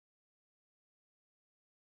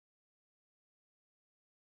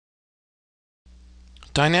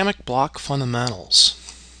Dynamic block fundamentals.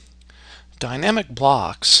 Dynamic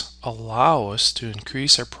blocks allow us to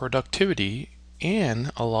increase our productivity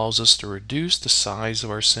and allows us to reduce the size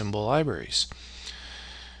of our symbol libraries.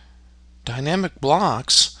 Dynamic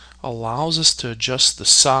blocks allows us to adjust the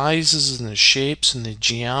sizes and the shapes and the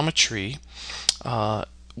geometry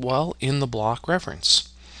in the block reference.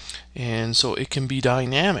 And so it can be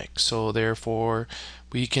dynamic, so therefore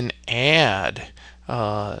we can add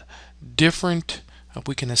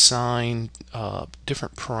we can assign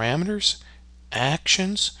different parameters,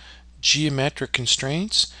 actions, geometric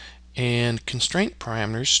constraints, and constraint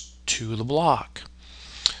parameters to the block.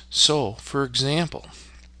 So for example,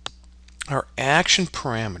 our action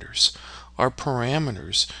parameters are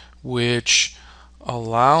parameters which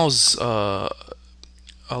allows an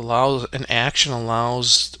action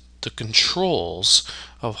allows the controls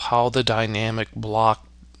of how the dynamic block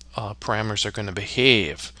parameters are going to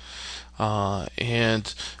behave.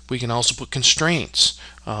 And we can also put constraints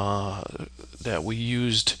that we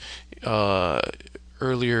used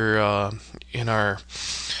earlier in our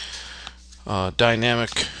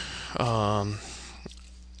dynamic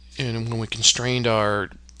and when we constrained our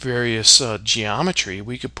various geometry,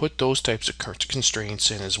 we could put those types of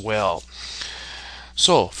constraints in as well.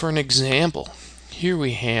 So for an example, here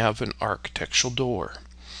we have an architectural door.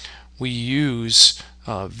 We use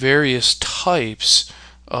various types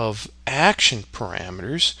of action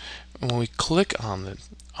parameters, and when we click on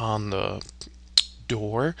the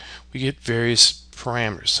door, we get various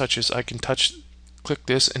parameters, such as I can click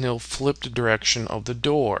this and it'll flip the direction of the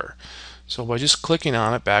door. So by just clicking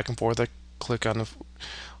on it back and forth, I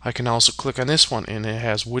can also click on this one and it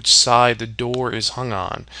has which side the door is hung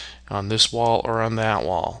on this wall or on that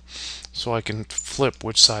wall. So I can flip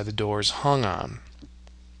which side the door is hung on.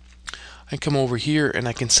 I come over here and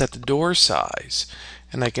I can set the door size,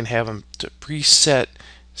 and I can have them to preset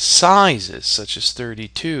sizes such as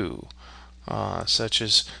 32, such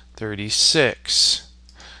as 36,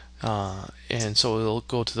 and so it'll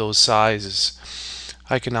go to those sizes.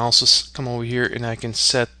 I can also come over here and I can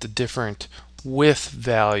set the different width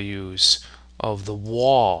values of the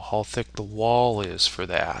wall, how thick the wall is for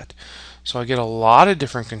that. So I get a lot of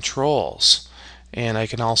different controls, and I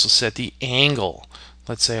can also set the angle.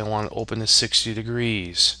 Let's say I want to open this 60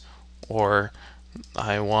 degrees, or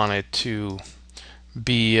I want it to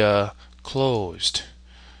be closed.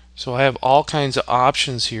 So I have all kinds of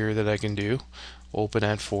options here that I can do. Open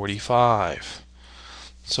at 45.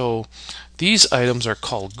 So these items are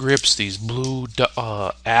called grips. These blue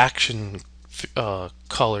action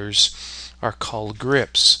colors are called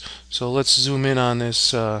grips. So let's zoom in on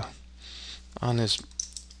this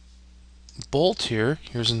bolt here.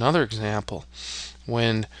 Here's another example.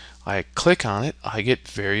 When I click on it, I get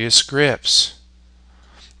various grips.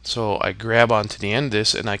 So I grab onto the end of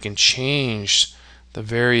this and I can change the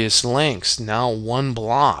various lengths. Now one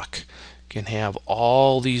block can have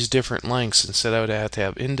all these different lengths. Instead I would have to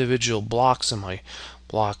have individual blocks in my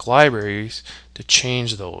block libraries to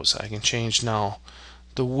change those. I can change now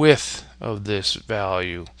the width of this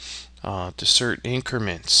value to certain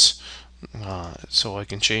increments. So I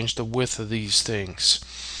can change the width of these things.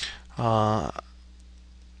 And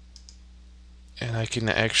I can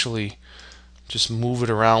actually just move it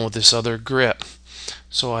around with this other grip.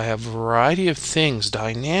 So I have a variety of things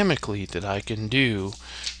dynamically that I can do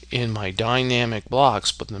in my dynamic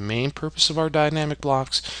blocks, but the main purpose of our dynamic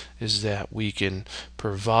blocks is that we can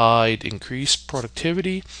provide increased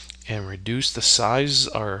productivity and reduce the size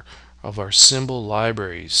of our symbol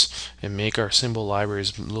libraries and make our symbol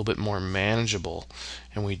libraries a little bit more manageable.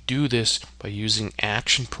 And we do this by using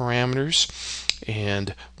action parameters,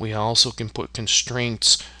 and we also can put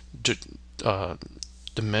constraints,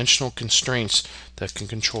 dimensional constraints that can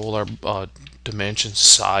control our dimension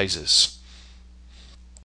sizes.